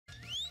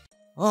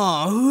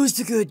Aw, who's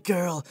the good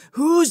girl?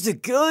 Who's the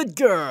good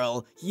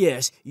girl?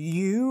 Yes,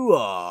 you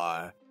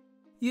are.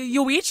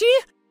 Yoichi?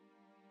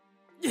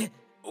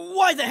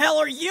 Why the hell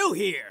are you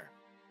here?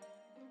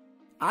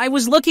 I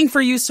was looking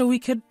for you so we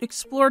could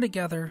explore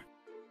together.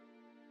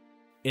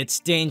 It's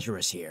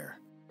dangerous here.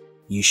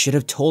 You should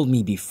have told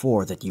me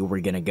before that you were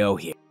gonna go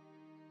here.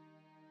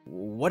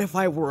 What if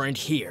I weren't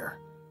here?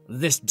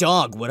 This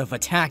dog would have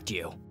attacked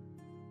you.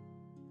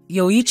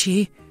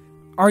 Yoichi,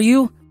 are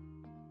you...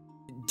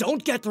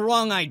 Don't get the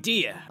wrong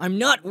idea. I'm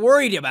not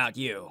worried about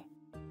you.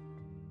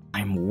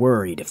 I'm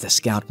worried if the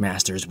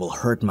Scoutmasters will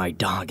hurt my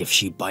dog if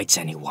she bites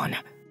anyone.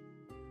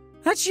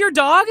 That's your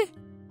dog?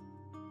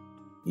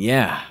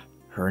 Yeah,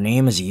 her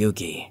name is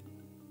Yuki.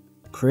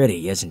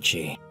 Pretty, isn't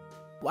she?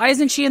 Why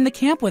isn't she in the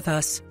camp with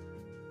us?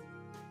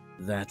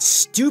 That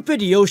stupid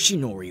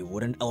Yoshinori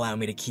wouldn't allow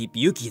me to keep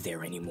Yuki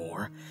there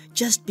anymore,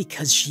 just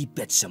because she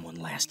bit someone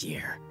last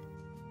year.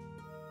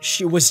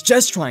 She was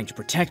just trying to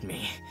protect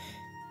me.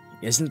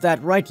 Isn't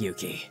that right,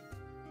 Yuki?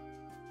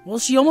 Well,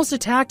 she almost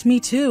attacked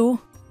me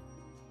too.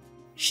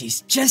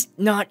 She's just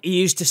not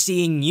used to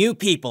seeing new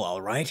people,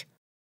 alright?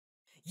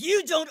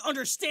 You don't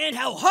understand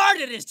how hard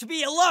it is to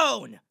be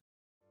alone!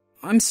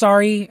 I'm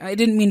sorry, I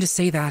didn't mean to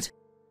say that.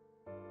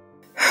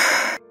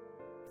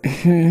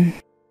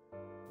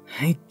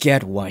 I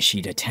get why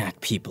she'd attack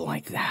people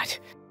like that.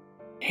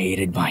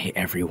 Hated by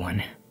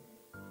everyone.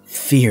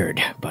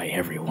 Feared by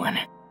everyone.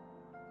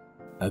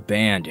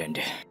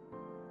 Abandoned.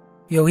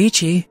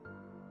 Yoichi?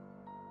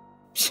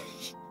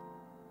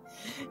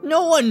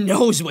 No one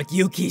knows what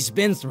Yuki's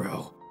been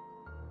through.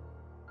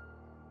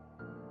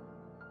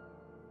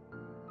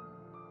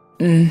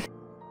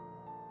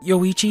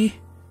 Yoichi?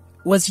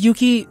 Was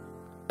Yuki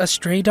a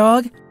stray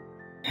dog?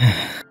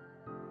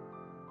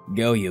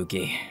 Go,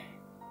 Yuki.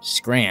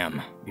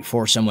 Scram,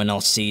 before someone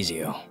else sees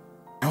you.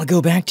 I'll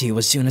go back to you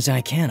as soon as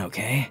I can,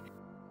 okay?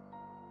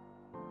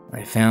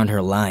 I found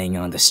her lying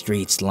on the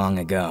streets long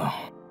ago.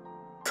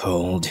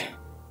 Cold,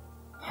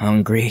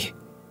 hungry,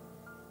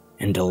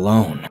 and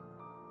alone.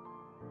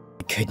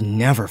 I could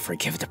never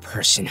forgive the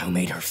person who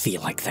made her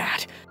feel like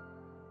that.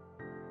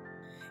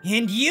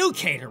 And you,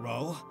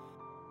 Keitaro!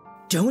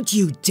 Don't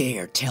you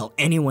dare tell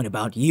anyone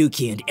about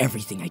Yuki and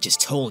everything I just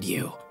told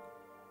you.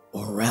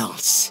 Or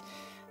else,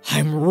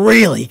 I'm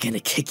really gonna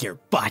kick your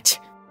butt.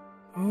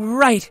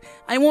 Right,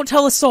 I won't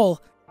tell a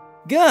soul.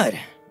 Good.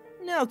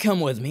 Now come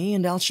with me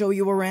and I'll show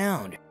you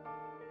around.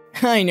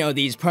 I know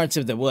these parts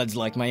of the woods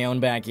like my own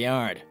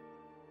backyard.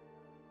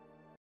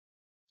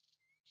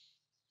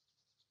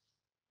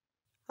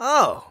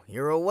 Oh,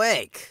 you're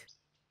awake.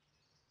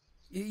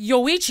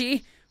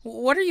 Yoichi,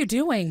 what are you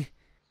doing?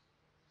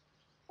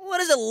 What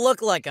does it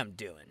look like I'm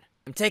doing?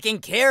 I'm taking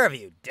care of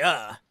you,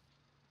 duh.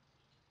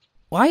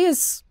 Why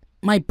is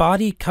my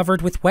body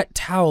covered with wet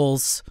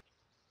towels?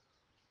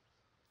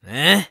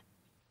 Eh?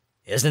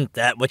 Isn't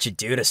that what you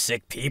do to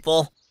sick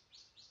people?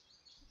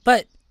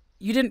 But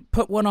you didn't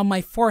put one on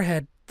my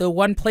forehead, the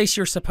one place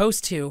you're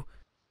supposed to.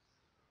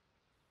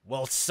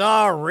 Well,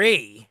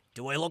 sorry.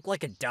 Do I look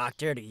like a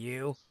doctor to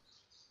you?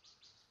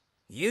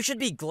 You should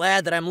be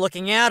glad that I'm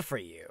looking out for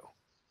you.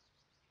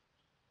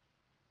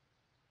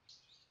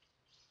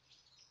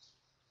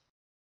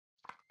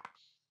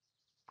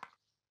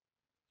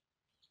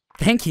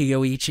 Thank you,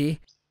 Yoichi.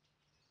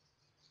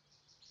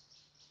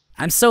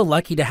 I'm so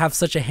lucky to have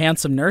such a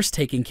handsome nurse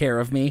taking care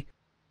of me.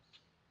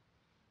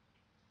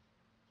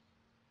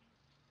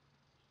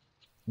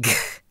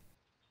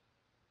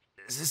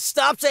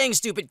 Stop saying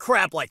stupid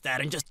crap like that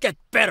and just get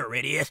better,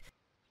 idiot.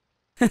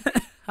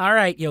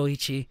 Alright,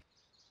 Yoichi.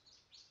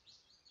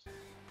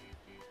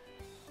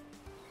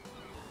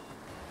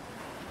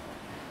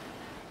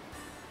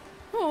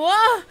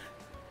 What?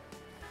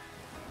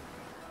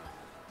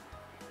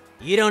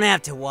 You don't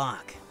have to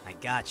walk. I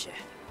gotcha.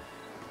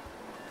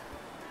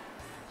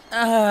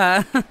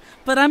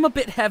 But I'm a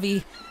bit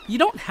heavy. You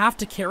don't have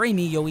to carry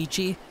me,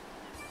 Yoichi.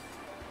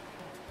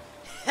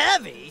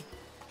 Heavy?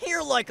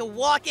 You're like a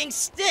walking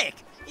stick.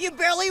 You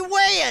barely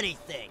weigh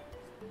anything.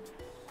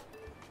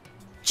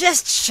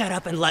 Just shut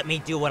up and let me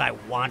do what I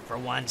want for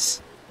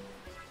once.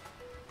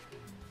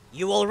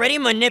 You already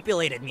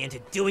manipulated me into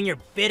doing your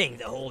bidding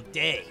the whole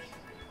day.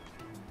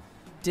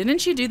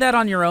 Didn't you do that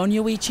on your own,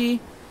 Yoichi?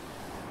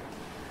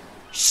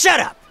 Shut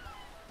up!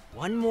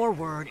 One more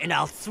word and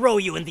I'll throw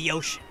you in the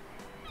ocean.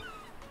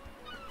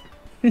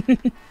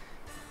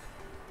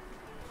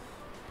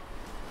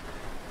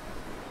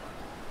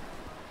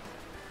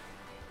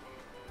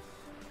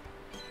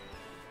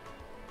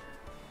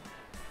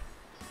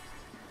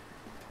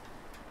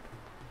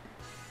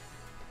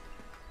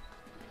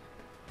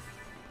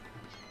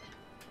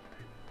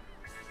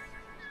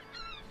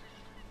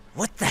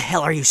 What the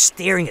hell are you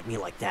staring at me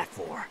like that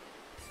for?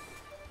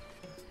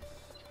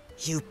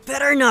 You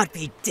better not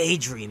be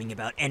daydreaming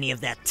about any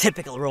of that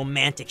typical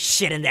romantic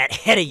shit in that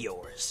head of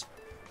yours.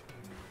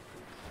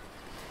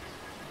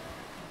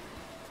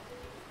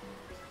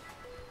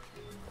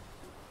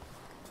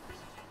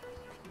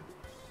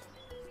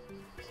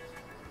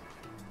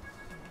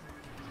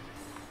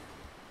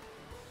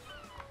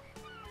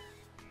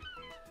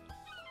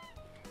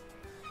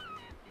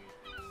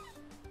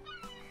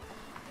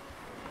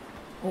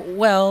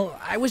 Well,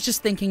 I was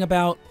just thinking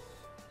about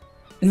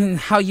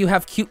how you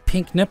have cute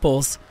pink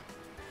nipples.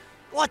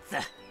 What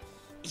the?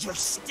 You're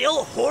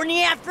still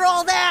horny after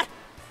all that?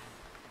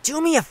 Do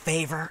me a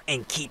favor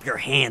and keep your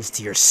hands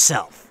to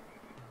yourself.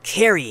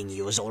 Carrying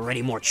you is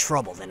already more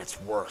trouble than it's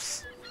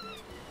worth.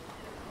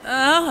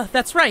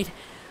 That's right.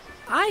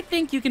 I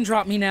think you can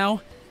drop me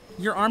now.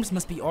 Your arms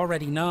must be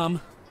already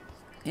numb.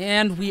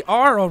 And we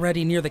are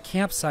already near the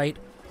campsite.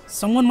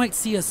 Someone might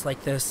see us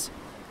like this.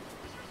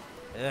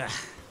 Ugh,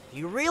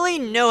 you really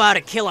know how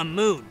to kill a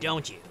mood,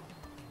 don't you?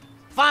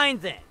 Fine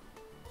then.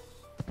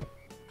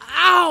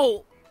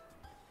 Ow!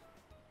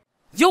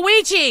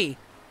 Yoichi!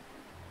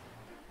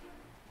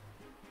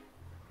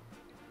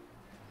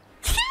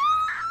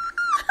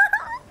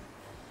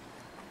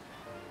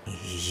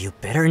 You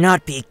better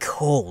not be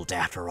cold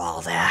after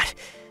all that.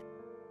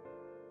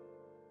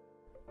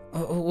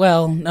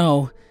 Well,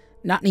 no.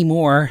 Not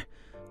anymore.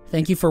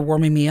 Thank you for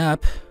warming me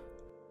up.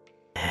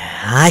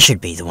 I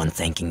should be the one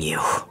thanking you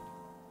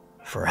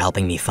for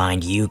helping me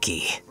find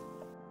Yuki.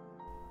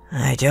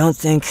 I don't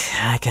think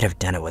I could have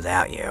done it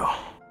without you.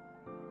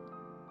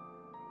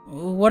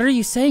 What are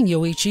you saying,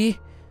 Yoichi?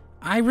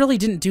 I really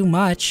didn't do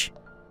much.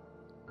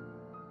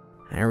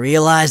 I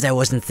realized I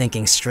wasn't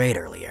thinking straight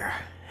earlier,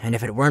 and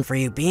if it weren't for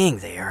you being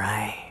there,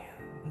 I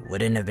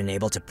wouldn't have been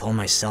able to pull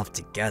myself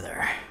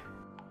together.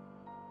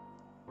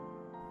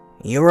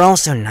 You were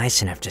also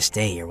nice enough to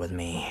stay here with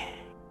me,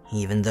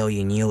 even though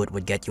you knew it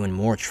would get you in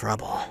more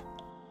trouble.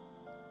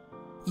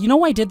 You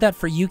know I did that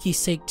for Yuki's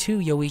sake too,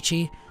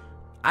 Yoichi.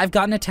 I've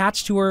gotten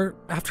attached to her,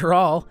 after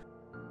all.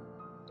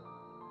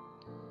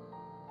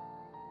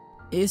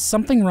 Is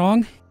something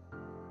wrong?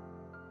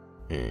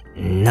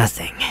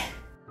 Nothing.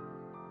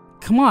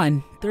 Come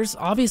on, there's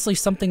obviously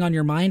something on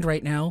your mind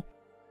right now.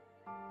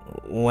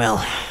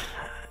 Well,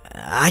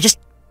 I just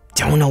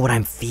don't know what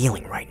I'm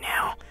feeling right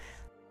now.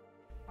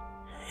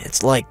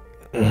 It's like,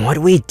 what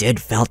we did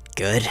felt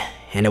good,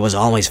 and it was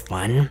always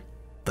fun,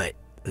 but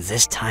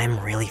this time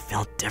really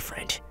felt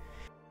different.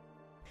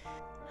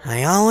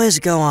 I always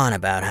go on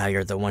about how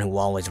you're the one who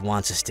always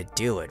wants us to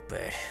do it,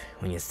 but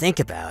when you think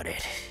about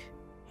it,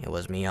 it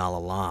was me all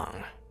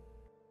along.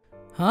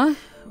 Huh?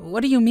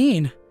 What do you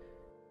mean?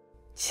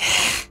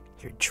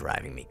 You're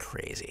driving me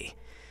crazy.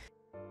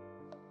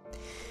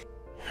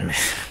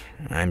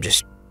 I'm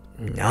just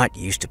not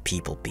used to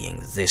people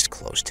being this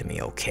close to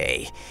me,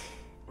 okay?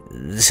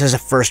 This is a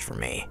first for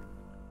me.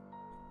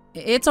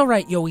 It's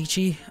alright,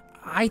 Yoichi.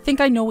 I think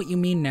I know what you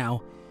mean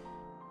now.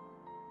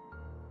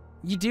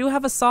 You do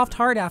have a soft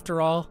heart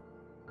after all.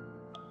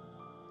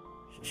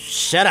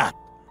 Shut up!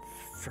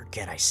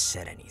 Forget I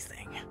said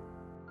anything.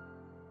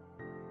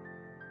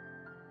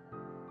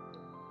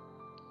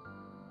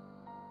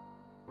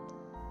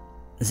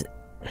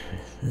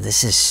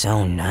 This is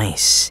so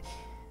nice.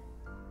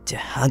 To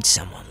hug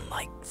someone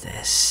like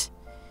this.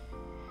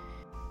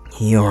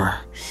 You're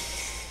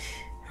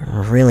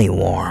really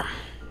warm.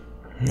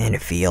 And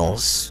it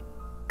feels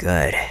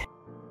good.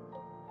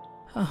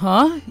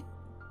 Uh-huh.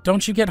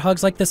 Don't you get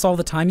hugs like this all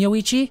the time,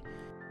 Yoichi?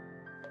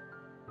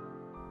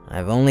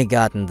 I've only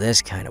gotten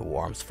this kind of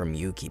warmth from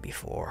Yuki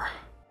before.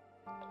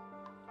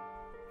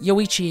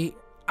 Yoichi,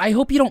 I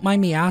hope you don't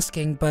mind me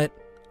asking, but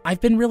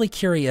I've been really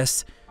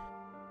curious.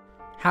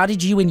 How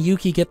did you and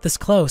Yuki get this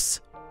close?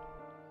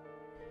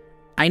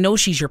 I know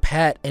she's your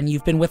pet and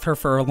you've been with her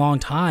for a long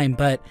time,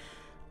 but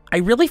I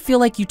really feel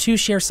like you two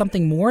share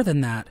something more than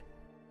that.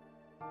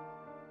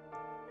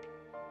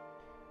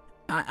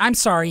 I'm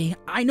sorry.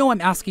 I know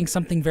I'm asking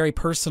something very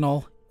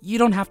personal. You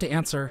don't have to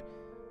answer.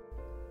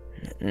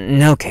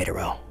 No,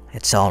 Keitaro.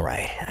 It's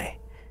alright.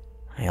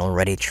 I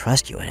already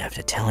trust you enough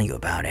to tell you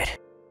about it.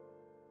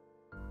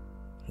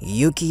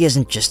 Yuki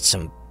isn't just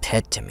some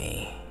pet to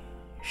me.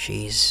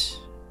 She's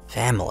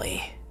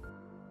family.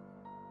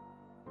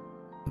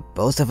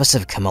 Both of us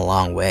have come a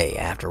long way,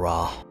 after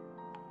all.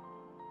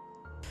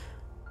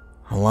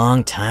 A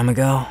long time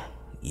ago,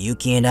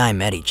 Yuki and I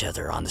met each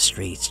other on the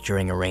streets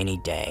during a rainy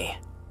day.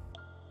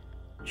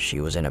 She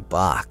was in a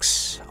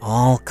box,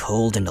 all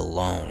cold and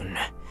alone.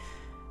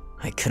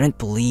 I couldn't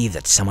believe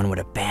that someone would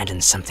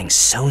abandon something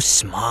so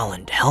small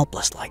and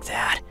helpless like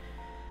that.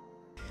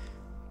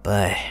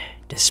 But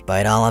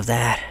despite all of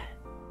that,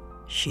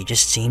 she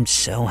just seemed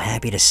so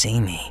happy to see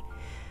me.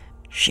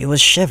 She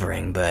was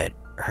shivering, but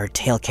her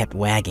tail kept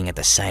wagging at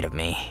the sight of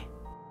me.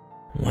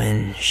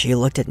 When she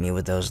looked at me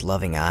with those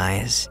loving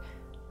eyes,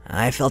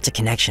 I felt a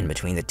connection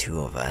between the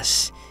two of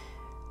us.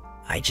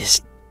 I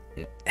just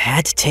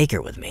had to take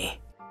her with me.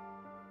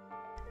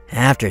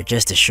 After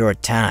just a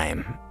short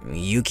time,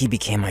 Yuki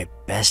became my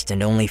best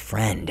and only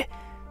friend.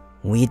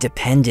 We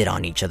depended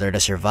on each other to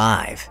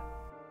survive.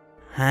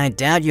 I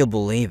doubt you'll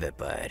believe it,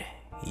 but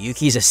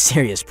Yuki's a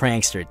serious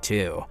prankster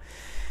too.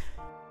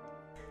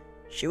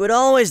 She would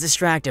always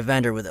distract a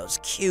vendor with those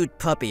cute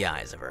puppy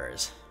eyes of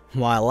hers,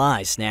 while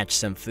I snatched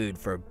some food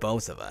for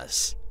both of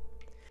us.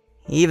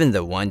 Even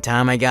the one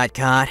time I got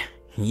caught,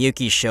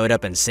 Yuki showed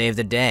up and saved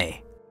the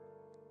day.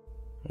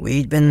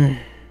 We'd been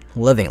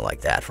living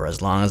like that for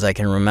as long as I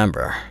can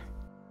remember.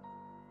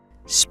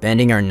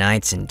 Spending our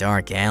nights in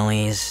dark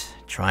alleys,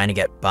 trying to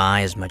get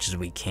by as much as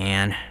we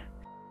can.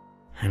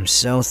 I'm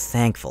so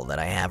thankful that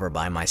I have her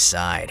by my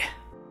side.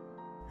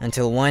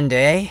 Until one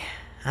day,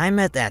 I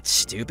met that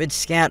stupid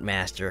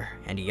scoutmaster,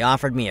 and he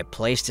offered me a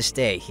place to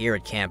stay here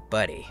at Camp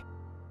Buddy.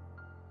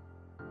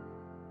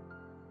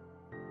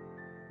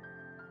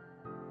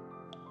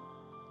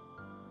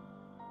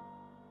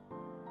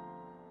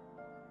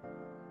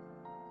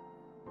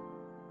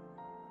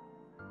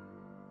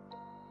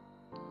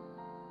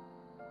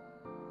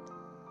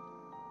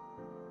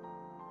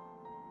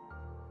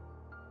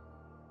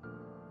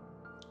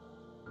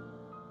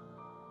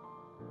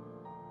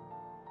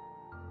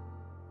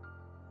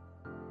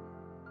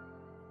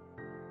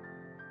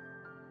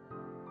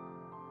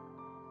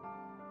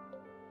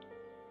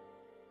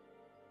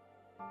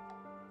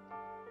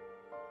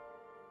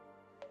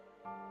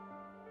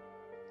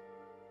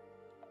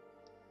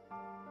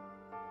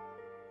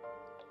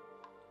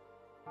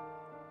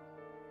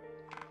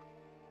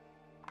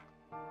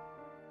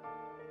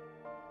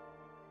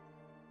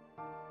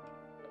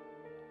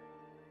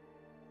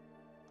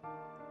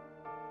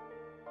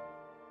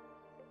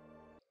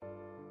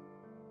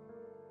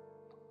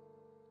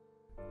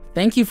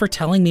 Thank you for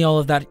telling me all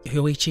of that,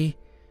 Yoichi.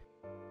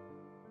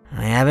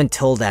 I haven't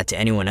told that to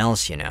anyone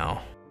else, you know.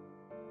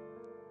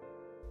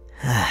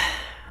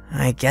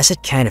 I guess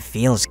it kind of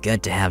feels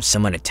good to have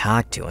someone to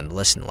talk to and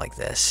listen like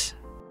this.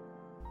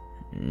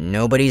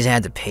 Nobody's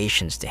had the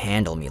patience to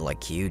handle me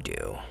like you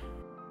do.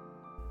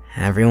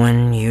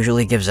 Everyone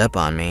usually gives up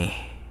on me,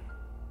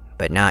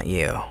 but not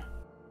you.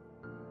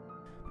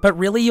 But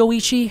really,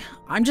 Yoichi,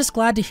 I'm just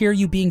glad to hear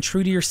you being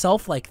true to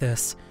yourself like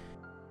this.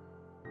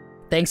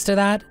 Thanks to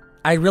that,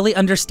 I really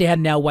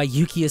understand now why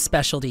Yuki is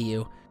special to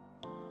you.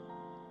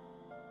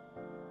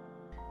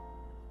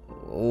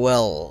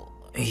 Well,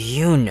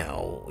 you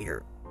know,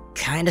 you're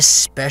kinda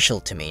special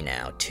to me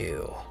now,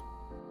 too.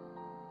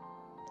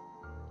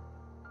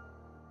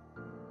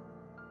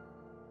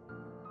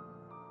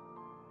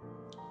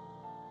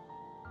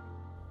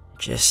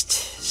 Just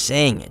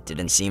saying it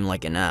didn't seem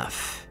like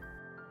enough.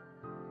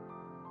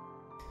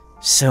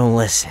 So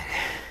listen,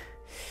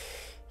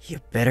 you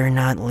better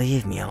not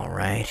leave me,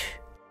 alright?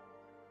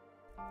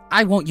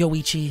 I won't,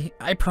 Yoichi,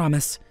 I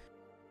promise.